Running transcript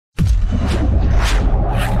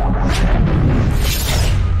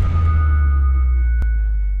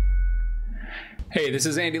Hey, this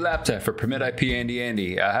is Andy Laptech for Permit IP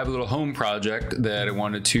Andy. I have a little home project that I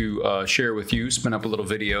wanted to share with you, spin up a little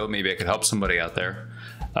video. Maybe I could help somebody out there.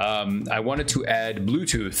 I wanted to add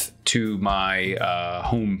Bluetooth to my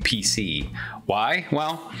home PC. Why?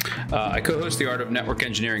 Well, I co-host the Art of Network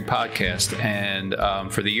Engineering podcast, and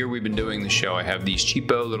for the year we've been doing the show, I have these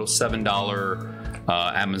cheapo little $7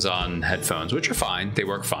 Amazon headphones, which are fine. They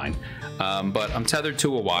work fine. But I'm tethered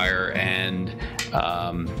to a wire, and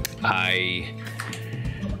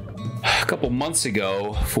a couple months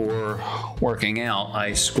ago, for working out,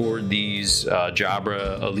 I scored these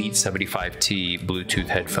Jabra Elite 75T Bluetooth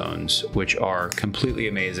headphones, which are completely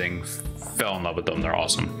amazing. Fell in love with them. They're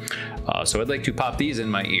awesome. So I'd like to pop these in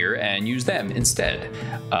my ear and use them instead.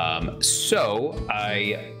 My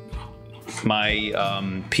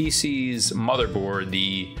PC's motherboard,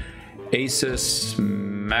 the Asus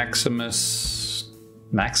Maximus,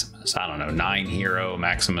 I don't know, 9 Hero,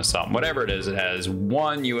 Maximus something, whatever it is, it has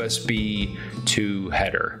one USB 2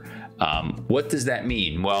 header. What does that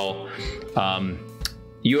mean? Well,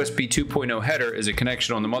 USB 2.0 header is a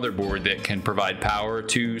connection on the motherboard that can provide power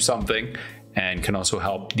to something and can also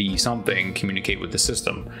help the something communicate with the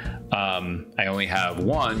system. I only have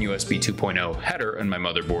one USB 2.0 header in my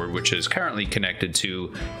motherboard, which is currently connected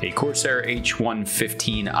to a Corsair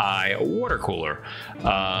H115i water cooler.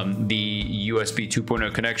 The USB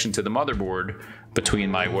 2.0 connection to the motherboard,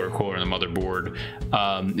 between my water cooler and the motherboard,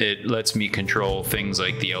 it lets me control things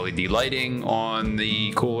like the LED lighting on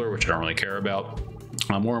the cooler, which I don't really care about.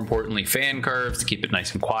 More importantly, fan curves to keep it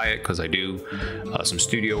nice and quiet, because I do some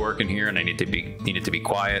studio work in here and I need it to be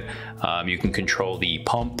quiet. You can control the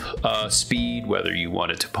pump speed, whether you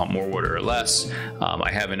want it to pump more water or less.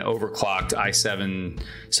 I have an overclocked i7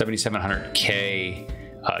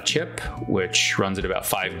 7700K chip, which runs at about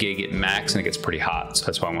 5 gig at max, and it gets pretty hot, so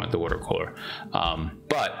that's why I want the water cooler.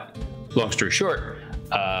 But long story short,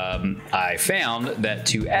 I found that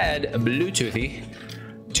to add a Bluetoothy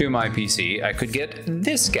to my PC, I could get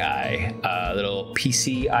this guy, little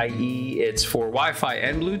PCIe. It's for Wi-Fi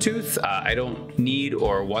and Bluetooth. I don't need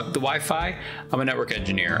or want the Wi-Fi. I'm a network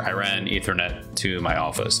engineer. I ran Ethernet to my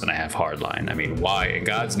office and I have hardline. I mean, why in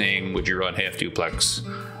God's name would you run half duplex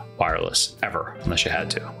wireless ever, unless you had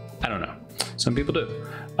to? I don't know. Some people do.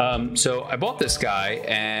 So I bought this guy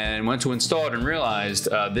and went to install it and realized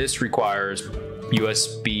this requires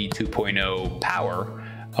USB 2.0 power,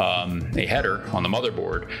 a header on the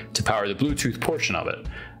motherboard to power the Bluetooth portion of it.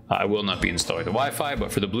 I will not be installing the Wi-Fi, but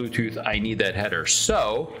for the Bluetooth, I need that header.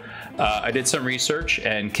 So I did some research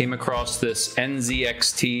and came across this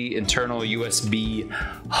NZXT Internal USB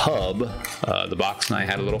Hub. The box and I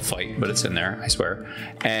had a little fight, but it's in there, I swear.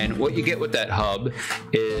 And what you get with that hub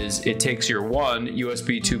is it takes your one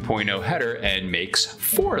USB 2.0 header and makes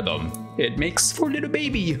 4 of them. It makes 4 little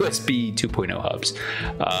baby USB 2.0 hubs.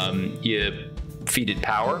 You feed it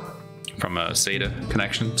power from a SATA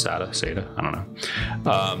connection, SATA, I don't know.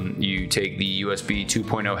 You take the USB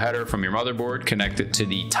 2.0 header from your motherboard, connect it to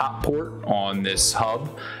the top port on this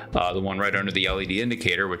hub, the one right under the LED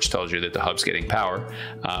indicator, which tells you that the hub's getting power.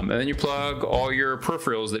 And then you plug all your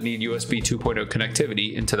peripherals that need USB 2.0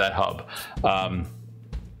 connectivity into that hub.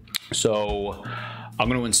 So I'm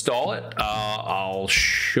going to install it. I'll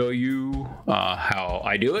show you how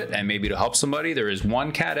I do it, and maybe to help somebody. There is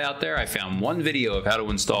one cat out there. I found one video of how to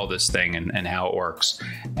install this thing and how it works,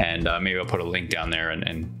 and maybe I'll put a link down there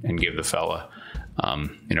and give the fella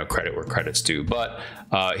credit where credit's due. But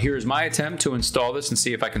here's my attempt to install this and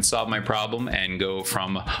see if I can solve my problem and go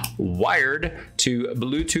from wired to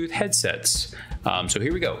Bluetooth headsets. So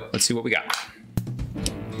here we go. Let's see what we got.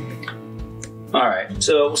 All right,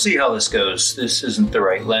 so we'll see how this goes. This isn't the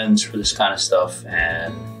right lens for this kind of stuff,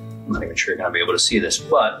 and I'm not even sure you're gonna be able to see this,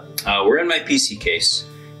 but we're in my PC case,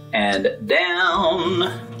 and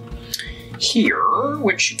down here,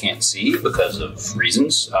 which you can't see because of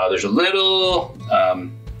reasons, there's a little,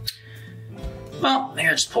 well,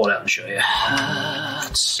 here, just pull it out and show you.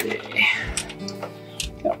 Let's see.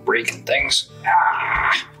 Got breaking things.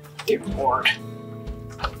 Dear Lord.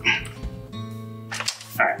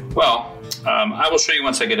 All right, well, I will show you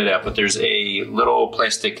once I get it out, but there's a little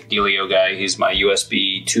plastic dealio guy. He's my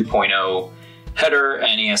USB 2.0 header,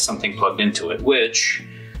 and he has something plugged into it, which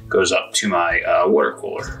goes up to my water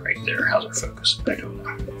cooler right there. How's our focus? I don't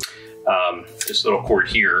know. This little cord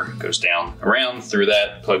here goes down around through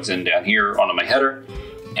that, plugs in down here onto my header,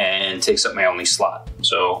 and takes up my only slot.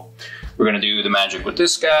 So we're gonna do the magic with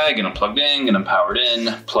this guy, get him plugged in, get him powered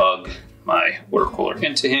in, plug my water cooler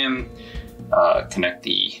into him, connect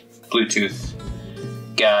the Bluetooth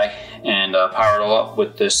guy, and power it all up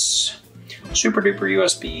with this super duper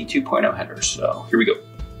USB 2.0 header. So here we go.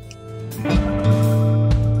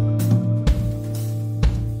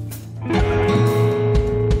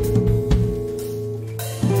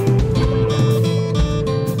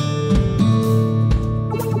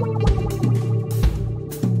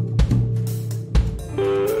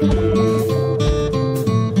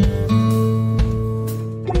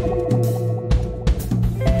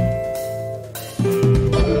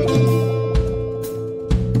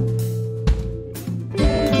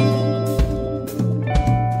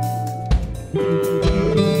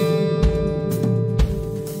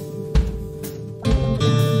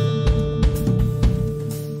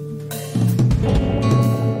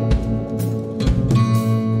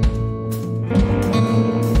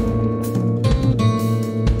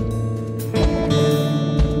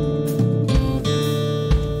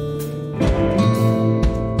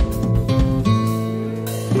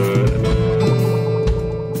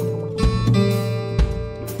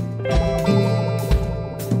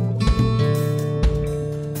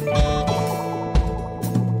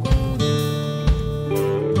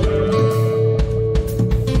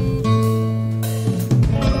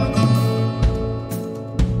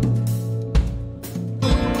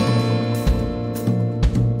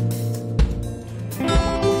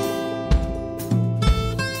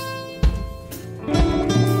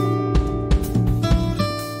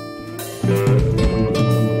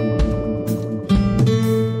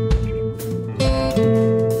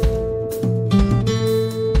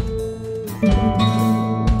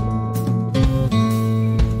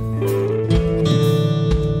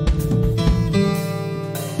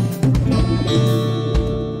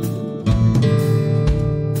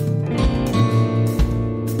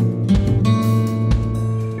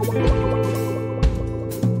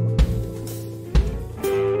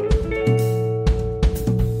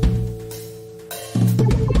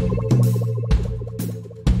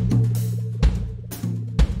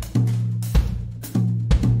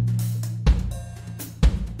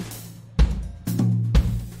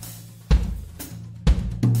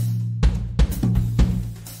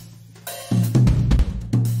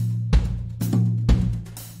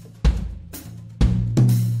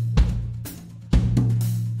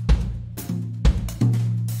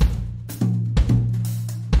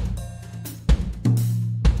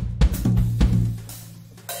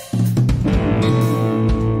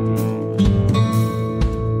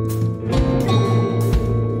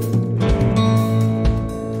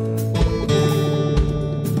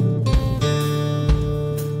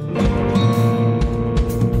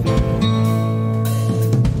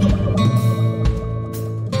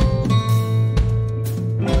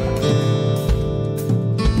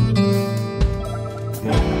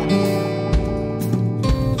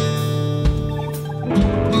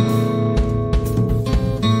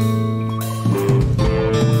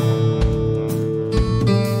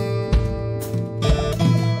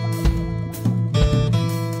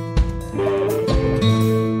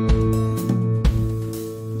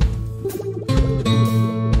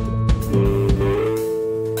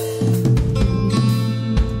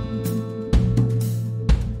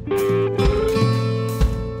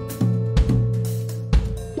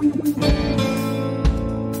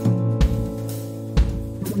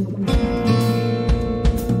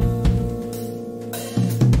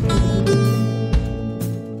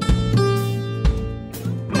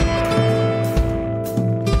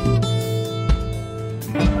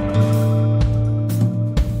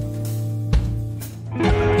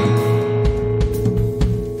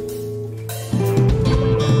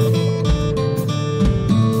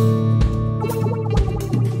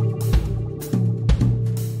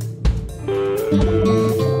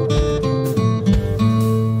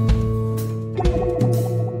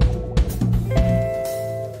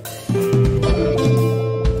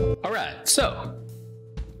 So,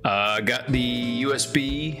 got the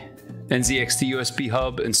NZXT USB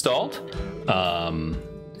hub installed.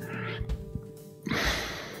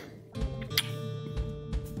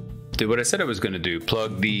 Did what I said I was going to do.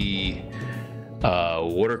 Plug the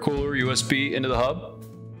water cooler USB into the hub.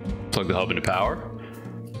 Plug the hub into power.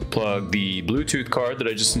 Plug the Bluetooth card that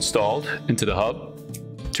I just installed into the hub.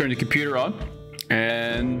 Turn the computer on.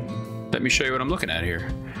 And let me show you what I'm looking at here.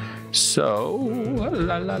 So,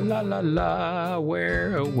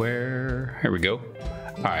 where? Here we go.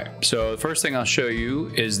 All right, so the first thing I'll show you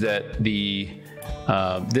is that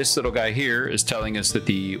this little guy here is telling us that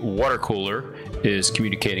the water cooler is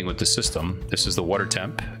communicating with the system. This is the water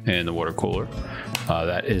temp in the water cooler.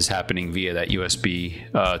 That is happening via that USB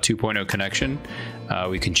 2.0 connection.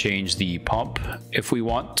 We can change the pump if we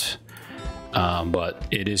want, but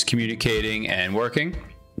it is communicating and working.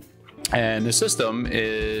 And the system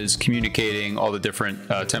is communicating all the different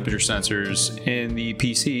temperature sensors in the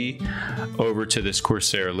PC over to this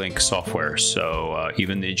Corsair Link software. So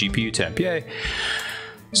even the GPU temp, yay.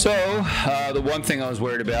 So the one thing I was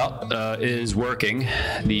worried about is working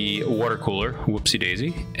the water cooler, whoopsie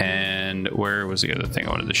daisy. And where was the other thing I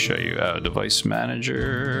wanted to show you? Device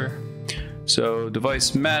manager. So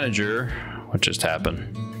device manager, what just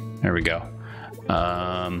happened? There we go.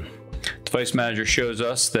 Device Manager shows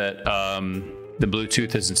us that the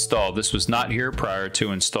Bluetooth is installed. This was not here prior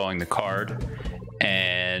to installing the card.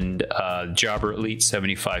 And Jabra Elite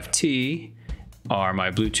 75T are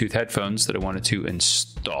my Bluetooth headphones that I wanted to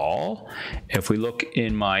install. If we look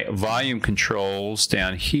in my volume controls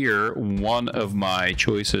down here, one of my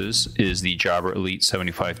choices is the Jabra Elite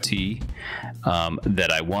 75T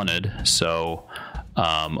that I wanted. So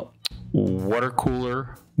water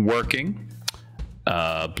cooler working.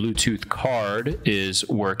 Bluetooth card is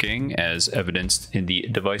working as evidenced in the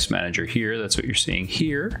device manager here. That's what you're seeing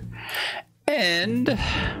here. And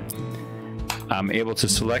I'm able to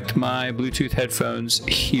select my Bluetooth headphones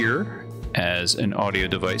here as an audio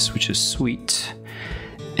device, which is sweet.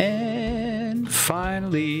 And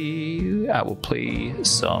finally, I will play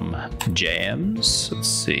some jams. Let's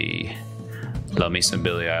see. Love me some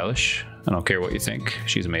Billie Eilish. I don't care what you think.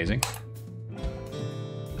 She's amazing.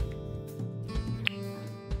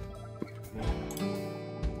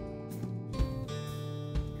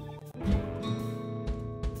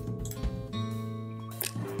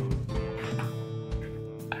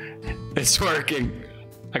 It's working.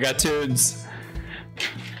 I got tunes.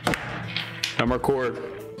 I'm record.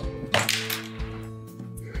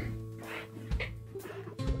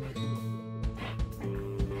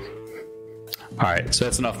 All right, so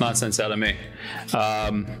that's enough nonsense out of me.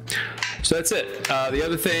 So that's it. The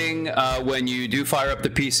other thing, when you do fire up the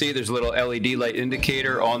PC, there's a little LED light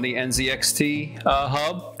indicator on the NZXT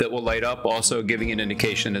hub that will light up, also giving an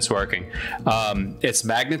indication it's working. It's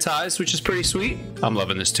magnetized, which is pretty sweet. I'm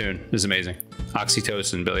loving this tune. This is amazing.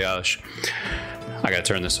 Oxytocin, Billie Eilish. I gotta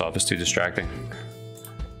turn this off. It's too distracting.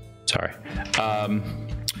 Sorry.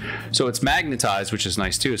 So it's magnetized, which is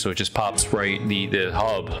nice too. So it just pops right, the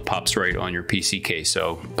hub pops right on your PC case.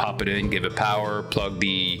 So pop it in, give it power, plug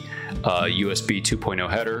the USB 2.0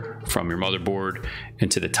 header from your motherboard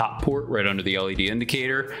into the top port right under the LED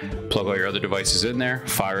indicator, plug all your other devices in there,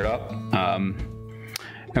 fire it up.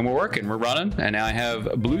 And we're working, we're running, and now I have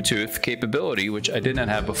Bluetooth capability, which I did not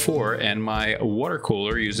have before, and my water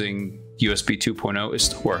cooler using USB 2.0 is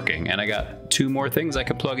still working, and I got 2 more things I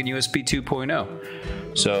can plug in USB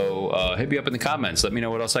 2.0. So hit me up in the comments, let me know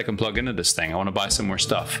what else I can plug into this thing. I want to buy some more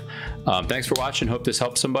stuff. Thanks for watching, hope this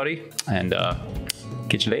helps somebody, and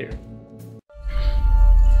catch you later.